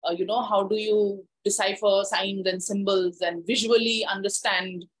 How do you decipher signs and symbols and visually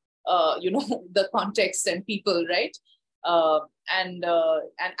understand, the context and people, right? And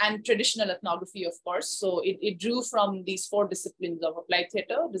traditional ethnography, of course. So it drew from these 4 disciplines of applied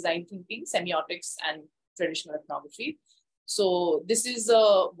theater, design thinking, semiotics, and traditional ethnography. So this is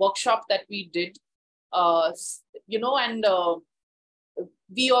a workshop that we did, and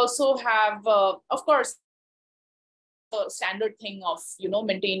we also have, of course, a standard thing of,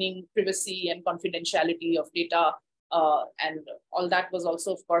 maintaining privacy and confidentiality of data, and all that was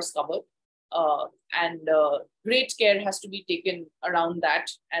also, of course, covered. And great care has to be taken around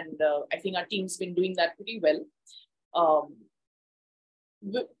that. And I think our team's been doing that pretty well.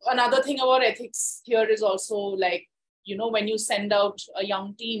 Another thing about ethics here is also, like, when you send out a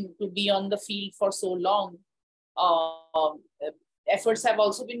young team to be on the field for so long, efforts have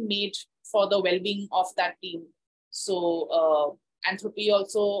also been made for the well-being of that team. So Anthropie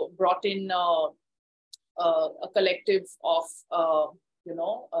also brought in a collective of,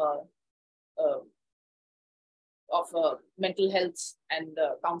 mental health and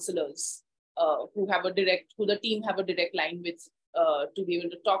counselors who the team have a direct line with, to be able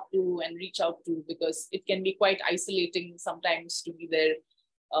to talk to and reach out to, because it can be quite isolating sometimes to be there.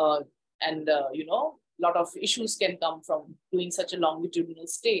 And a lot of issues can come from doing such a longitudinal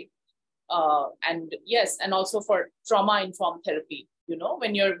stay. And yes, and also for trauma-informed therapy,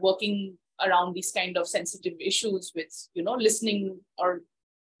 when you're working around these kind of sensitive issues with, listening or,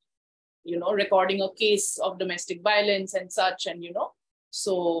 recording a case of domestic violence and such, and,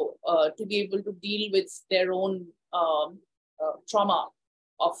 so to be able to deal with their own trauma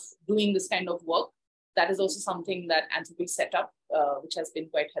of doing this kind of work, that is also something that Anthropie set up, which has been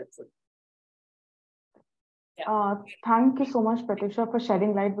quite helpful. Yeah. Thank you so much, Pratisha, for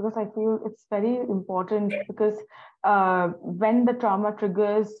shedding light, because I feel it's very important, because when the trauma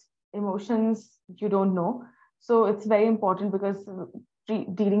triggers emotions you don't know. So it's very important, because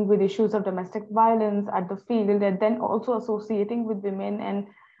dealing with issues of domestic violence at the field, and then also associating with women and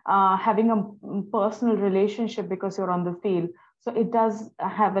having a personal relationship because you're on the field. So it does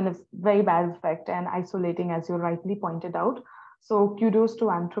have a very bad effect and isolating, as you rightly pointed out. So kudos to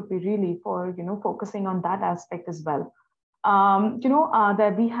Anthropie really for focusing on that aspect as well.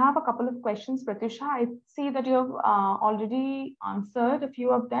 That we have a couple of questions, Pratisha. I see that you have already answered a few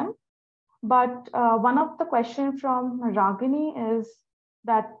of them, but one of the questions from Ragini is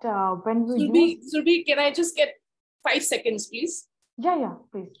that when you Surbi, can I just get 5 seconds, please? Yeah,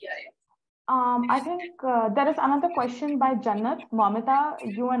 please. Yeah. I think there is another question by Jannat. Momita,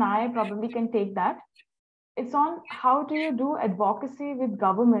 you and I probably can take that. It's on how do you do advocacy with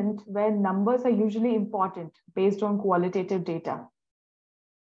government where numbers are usually important based on qualitative data?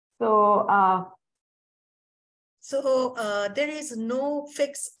 So, there is no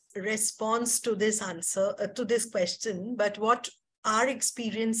fixed response to this answer, to this question, but what our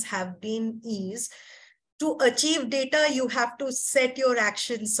experience have been is, to achieve data, you have to set your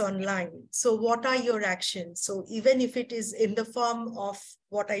actions online. So what are your actions? So even if it is in the form of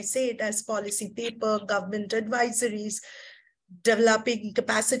what I said as policy paper, government advisories, developing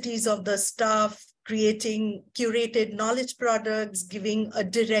capacities of the staff, creating curated knowledge products, giving a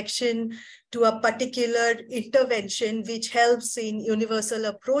direction to a particular intervention, which helps in universal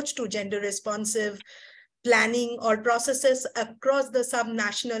approach to gender responsive planning or processes across the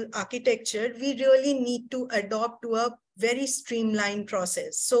subnational architecture, we really need to adopt to a very streamlined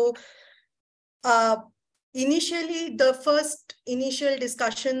process. So initially, the first initial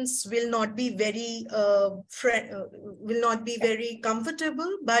discussions will not be very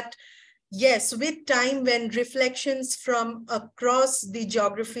comfortable, but yes, with time, when reflections from across the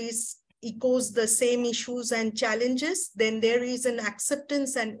geographies echoes the same issues and challenges, then there is an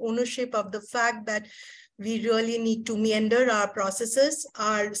acceptance and ownership of the fact that we really need to meander our processes,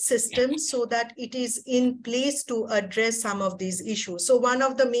 our systems, so that it is in place to address some of these issues. So one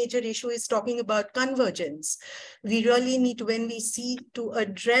of the major issues is talking about convergence. We really need, when we see to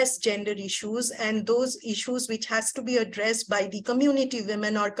address gender issues and those issues which has to be addressed by the community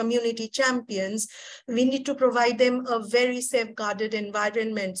women or community champions, we need to provide them a very safeguarded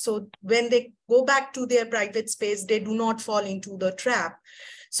environment. So when they go back to their private space, they do not fall into the trap.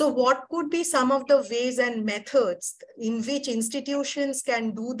 So what could be some of the ways and methods in which institutions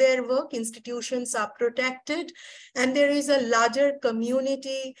can do their work? Institutions are protected, and there is a larger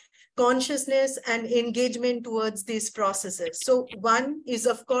community consciousness and engagement towards these processes. So one is,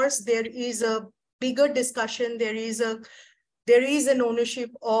 of course, there is a bigger discussion. There is a there is an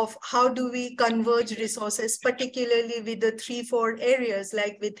ownership of how do we converge resources, particularly with the 3-4 areas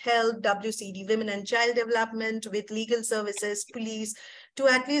like with health, WCD, women and child development, with legal services, police, to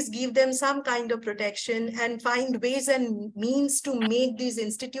at least give them some kind of protection and find ways and means to make these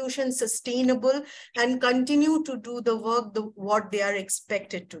institutions sustainable and continue to do the work, what they are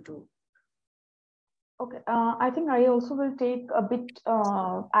expected to do. Okay, I think I also will take a bit,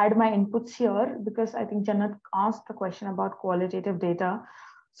 add my inputs here, because I think Janat asked the question about qualitative data.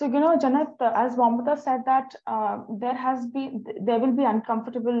 So, Janat, as Momita said that there will be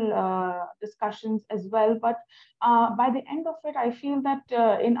uncomfortable discussions as well. But by the end of it, I feel that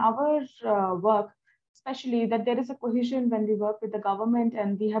in our work, especially that there is a cohesion when we work with the government,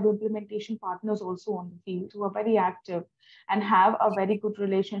 and we have implementation partners also on the field who are very active and have a very good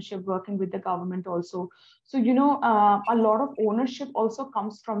relationship working with the government also. So, a lot of ownership also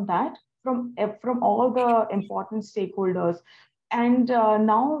comes from that, from all the important stakeholders. And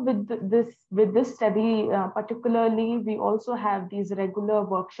now with this study, particularly, we also have these regular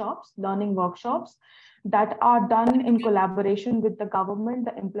workshops, learning workshops, that are done in collaboration with the government,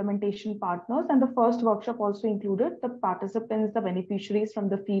 the implementation partners. And the first workshop also included the participants, the beneficiaries from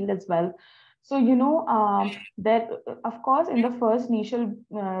the field as well. So, that, of course, in the first initial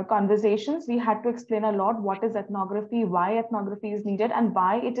conversations, we had to explain a lot what is ethnography, why ethnography is needed, and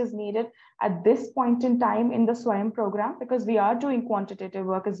why it is needed at this point in time in the SWAYAM program, because we are doing quantitative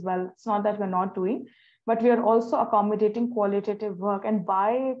work as well. It's not that we're not doing, but we are also accommodating qualitative work. And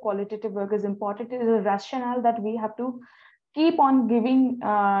why qualitative work is important is a rationale that we have to keep on giving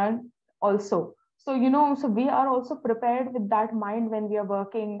also. So, so we are also prepared with that mind when we are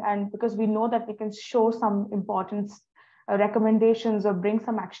working, and because we know that we can show some important recommendations or bring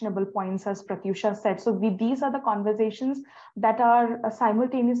some actionable points, as Pratyusha said. So these are the conversations that are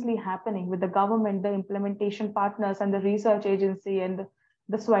simultaneously happening with the government, the implementation partners, and the research agency, and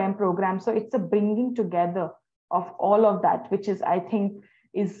the SWAYAM program. So it's a bringing together of all of that, which is, I think,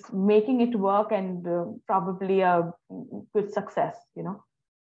 is making it work, and probably a good success,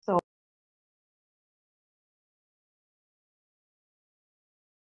 So.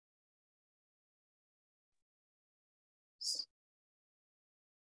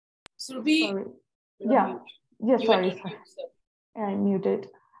 Sorry. Yeah. Yes, sorry. I muted.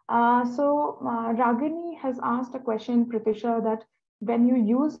 So Ragini has asked a question, Pratisha, that when you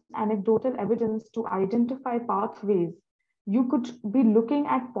use anecdotal evidence to identify pathways, you could be looking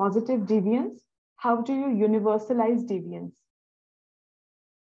at positive deviance. How do you universalize deviance?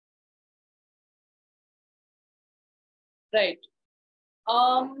 Right.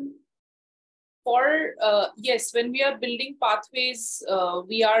 Yes, when we are building pathways,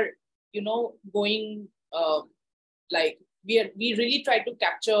 we are, going like we really try to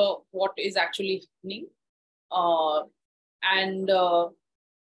capture what is actually happening, and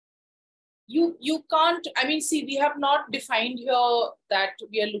you can't. I mean, see, we have not defined here that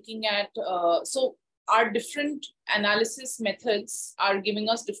we are looking at. So our different analysis methods are giving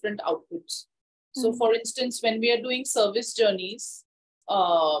us different outputs. Mm-hmm. So, for instance, when we are doing service journeys, we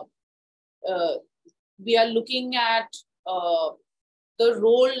are looking at the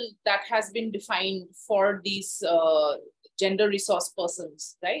role that has been defined for these gender resource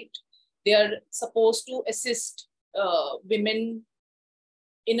persons, right? They are supposed to assist women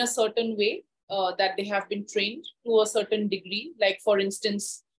in a certain way that they have been trained to a certain degree. Like, for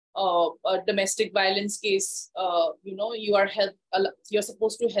instance, a domestic violence case, you're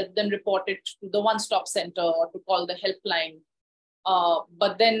supposed to help them report it to the one-stop center or to call the helpline.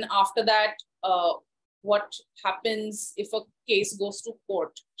 But then after that, what happens if a case goes to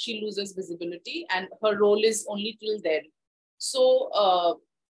court? She loses visibility, and her role is only till there. So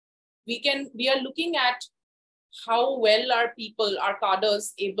we are looking at how well are people, our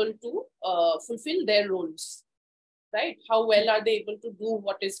cadres, able to fulfill their roles, right? How well are they able to do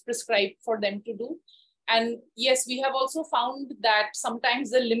what is prescribed for them to do? And yes, we have also found that sometimes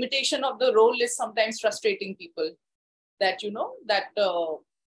the limitation of the role is sometimes frustrating people. That,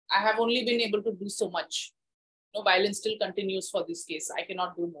 I have only been able to do so much. Violence still continues for this case. I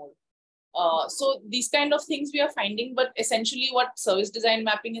cannot do more. So these kind of things we are finding, but essentially what service design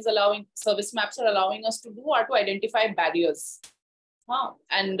mapping is allowing, service maps are allowing us to do are to identify barriers.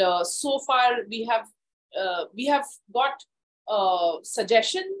 And so far we have got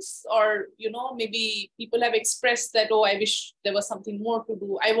suggestions, or, maybe people have expressed that, oh, I wish there was something more to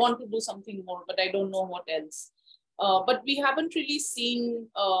do. I want to do something more, but I don't know what else. But we haven't really seen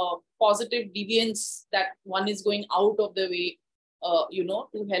positive deviance that one is going out of the way,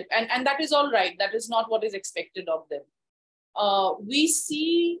 to help. And that is all right. That is not what is expected of them. We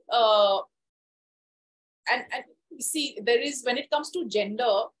see, and see, there is, when it comes to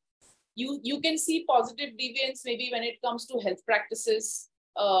gender, you can see positive deviance maybe when it comes to health practices,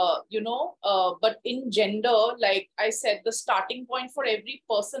 but in gender, like I said, the starting point for every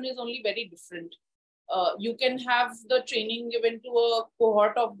person is only very different. You can have the training given to a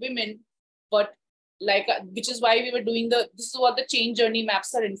cohort of women, but which is why we were doing this is what the change journey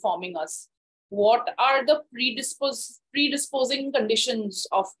maps are informing us. What are the predisposing conditions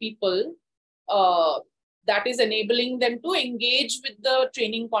of people that is enabling them to engage with the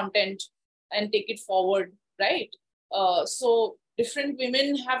training content and take it forward, right? So different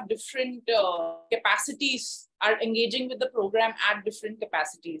women have different capacities, are engaging with the program at different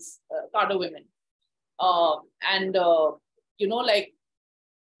capacities, cadre women.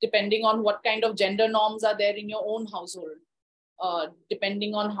 Depending on what kind of gender norms are there in your own household,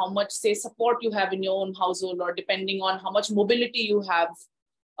 depending on how much, say, support you have in your own household, or depending on how much mobility you have.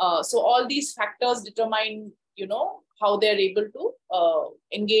 So all these factors determine, how they're able to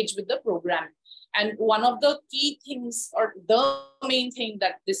engage with the program. And one of the key things, or the main thing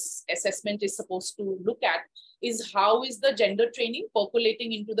that this assessment is supposed to look at, is how is the gender training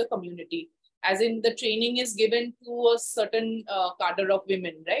percolating into the community? As in, the training is given to a certain cadre of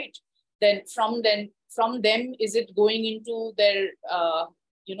women, right? Then from them, is it going into their,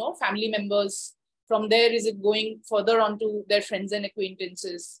 family members? From there, is it going further onto their friends and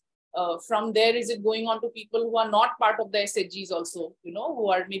acquaintances? From there, is it going on to people who are not part of the SHGs also,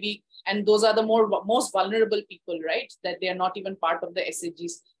 who are maybe, and those are the most vulnerable people, right? That they are not even part of the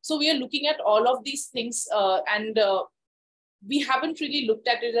SHGs. So we are looking at all of these things, and we haven't really looked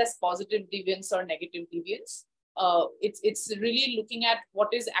at it as positive deviance or negative deviance. It's really looking at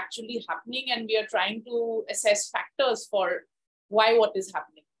what is actually happening, and we are trying to assess factors for why what is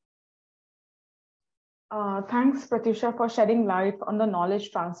happening. Thanks, Pratyusha, for shedding light on the knowledge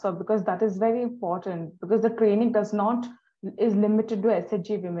transfer, because that is very important, because the training is limited to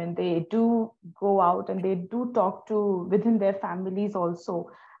SHG women. They do go out and they do talk to within their families also.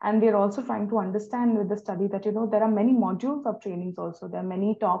 And we're also trying to understand with the study that, there are many modules of trainings also. There are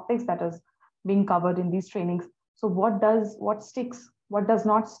many topics that is being covered in these trainings. So what sticks, what does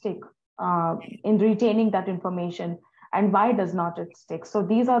not stick in retaining that information, and why does not it stick? So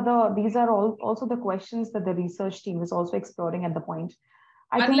these are also the questions that the research team is also exploring at the point.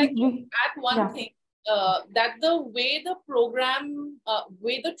 I'd like to add one thing, that the way the program,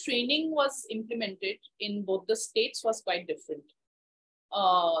 way the training was implemented in both the states was quite different.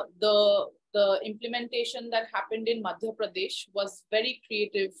 The implementation that happened in Madhya Pradesh was very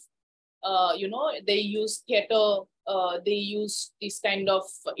creative. They used theater, they used these kind of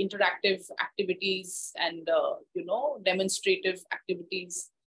interactive activities and, demonstrative activities.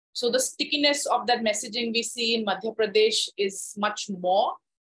 So the stickiness of that messaging we see in Madhya Pradesh is much more,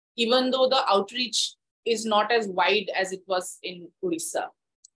 even though the outreach is not as wide as it was in Odisha.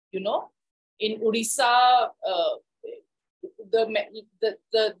 In Odisha,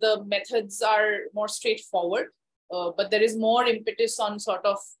 the methods are more straightforward, but there is more impetus on sort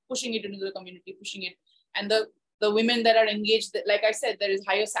of pushing it into the community, pushing it. And the women that are engaged, like I said, there is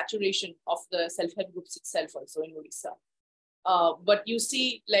higher saturation of the self-help groups itself also in Odisha. But you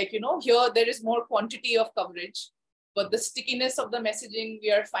see, here there is more quantity of coverage, but the stickiness of the messaging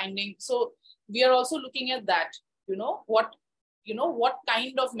we are finding. So we are also looking at that, what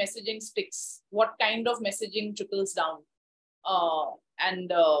kind of messaging sticks, what kind of messaging trickles down.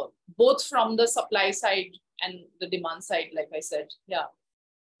 And both from the supply side and the demand side, like I said. Yeah.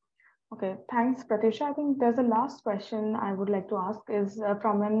 Okay, thanks, Pratyusha. I think there's a last question I would like to ask is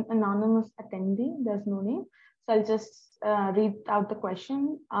from an anonymous attendee. There's no name. So I'll just read out the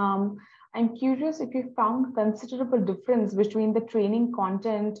question. I'm curious if you found considerable difference between the training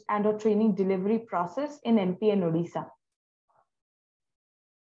content and or training delivery process in MP and Odisha.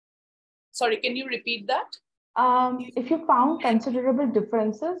 Sorry, can you repeat that? If you found considerable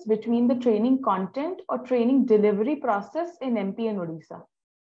differences between the training content or training delivery process in MP and Odisha.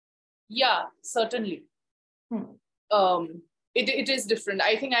 Yeah, certainly. It is different.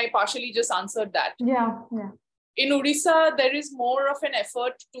 I think I partially just answered that. Yeah. In Odisha, there is more of an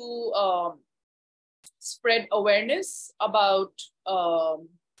effort to spread awareness about,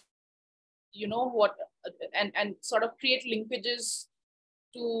 what, and sort of create linkages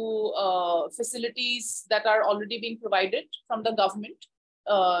to facilities that are already being provided from the government.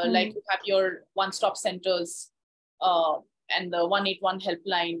 Like you have your one-stop centers and the 181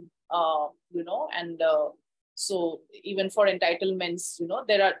 helpline, and so even for entitlements,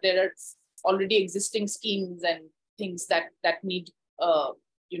 there are already existing schemes and things that need,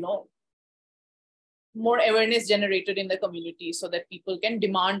 more awareness generated in the community so that people can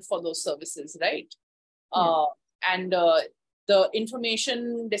demand for those services, right? Yeah. And the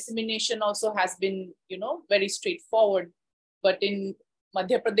information dissemination also has been, very straightforward. But in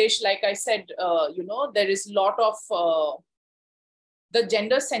Madhya Pradesh, like I said, there is a lot of the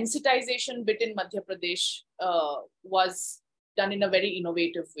gender sensitization bit in Madhya Pradesh was done in a very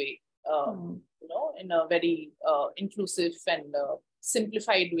innovative way, in a very inclusive and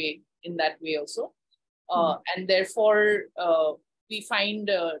simplified way in that way also. And therefore, we find,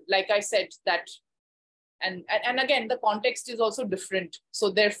 like I said, that, and again, the context is also different.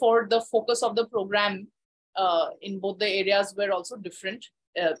 So therefore, the focus of the program in both the areas were also different.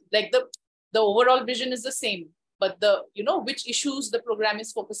 Like the overall vision is the same, but the, which issues the program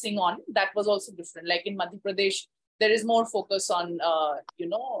is focusing on, that was also different. Like in Madhya Pradesh, there is more focus on,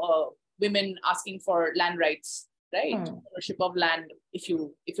 women asking for land rights, right? Ownership of land. If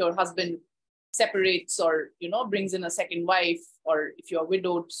your husband separates or, brings in a second wife, or if you're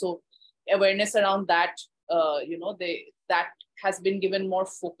widowed. So awareness around that, that has been given more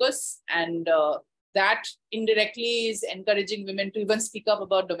focus, and that indirectly is encouraging women to even speak up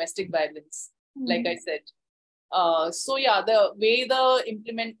about domestic violence, like I said. So yeah, the way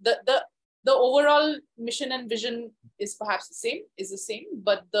the overall mission and vision is perhaps the same,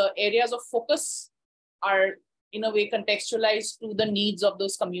 but the areas of focus are in a way contextualized to the needs of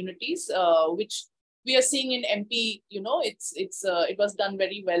those communities, which we are seeing in MP. It was done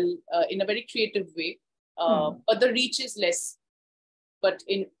very well in a very creative way, but the reach is less. But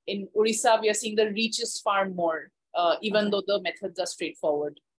in Orissa, we are seeing the reach is far more, even though the methods are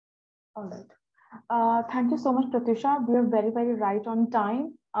straightforward. All right. Thank you so much, Pratyusha. We are very, very right on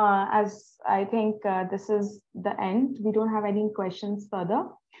time. As I think this is the end. We don't have any questions further.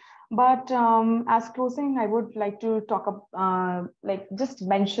 But as closing, I would like to talk just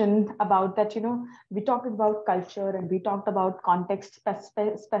mention about that, we talked about culture and we talked about context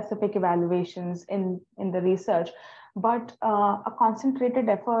specific evaluations in the research, but a concentrated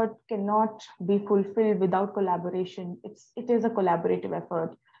effort cannot be fulfilled without collaboration. It is a collaborative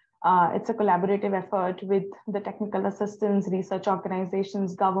effort. It's a collaborative effort with the technical assistance, research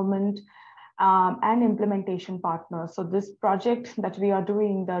organizations, government, and implementation partners. So this project that we are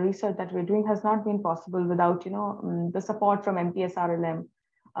doing, the research that we're doing, has not been possible without, the support from MPSRLM,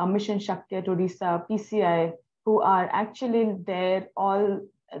 Mission Shakti at Odisha, PCI, who are actually there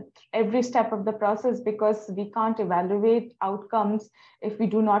every step of the process, because we can't evaluate outcomes if we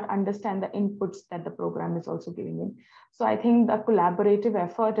do not understand the inputs that the program is also giving in. So I think the collaborative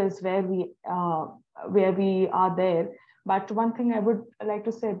effort is where we are there. But one thing I would like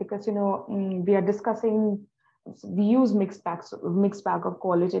to say, because we are discussing, we use mixed bag of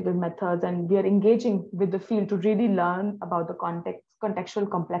qualitative methods, and we are engaging with the field to really learn about the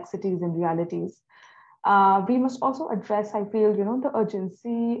contextual complexities and realities. We must also address, I feel, the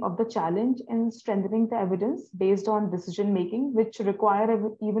urgency of the challenge in strengthening the evidence based on decision making, which require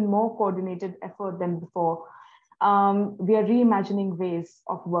even more coordinated effort than before. We are reimagining ways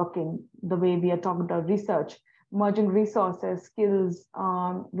of working, the way we are talking about research, merging resources, skills,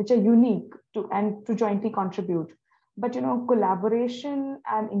 which are unique to jointly contribute. But collaboration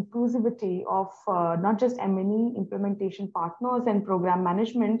and inclusivity of not just M&E implementation partners and program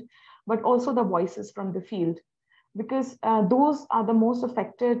management, but also the voices from the field, because those are the most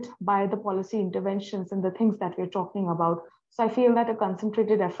affected by the policy interventions and the things that we're talking about. So I feel that a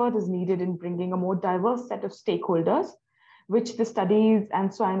concentrated effort is needed in bringing a more diverse set of stakeholders, which the studies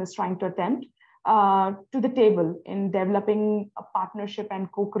and so on is trying to attempt, to the table in developing a partnership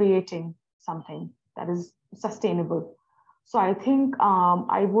and co-creating something that is sustainable. So I think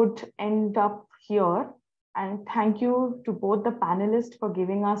I would end up here, and thank you to both the panelists for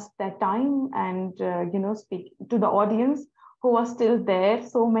giving us their time, and speak to the audience who are still there,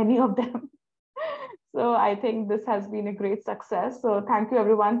 so many of them. So I think this has been a great success. So thank you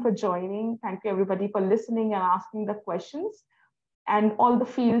everyone for joining. Thank you everybody for listening and asking the questions. And all the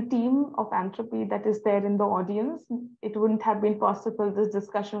field team of Anthropie that is there in the audience. It wouldn't have been possible, this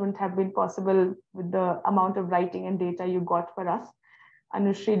discussion wouldn't have been possible with the amount of writing and data you got for us.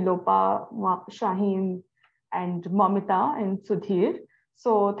 Anushri, Lopa, Shaheen, and Mamita and Sudhir.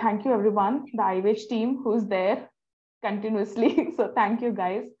 So thank you everyone, the IWWAGE team who's there continuously. So thank you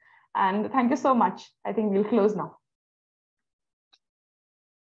guys. And thank you so much. I think we'll close now.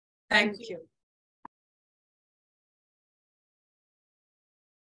 Thank you.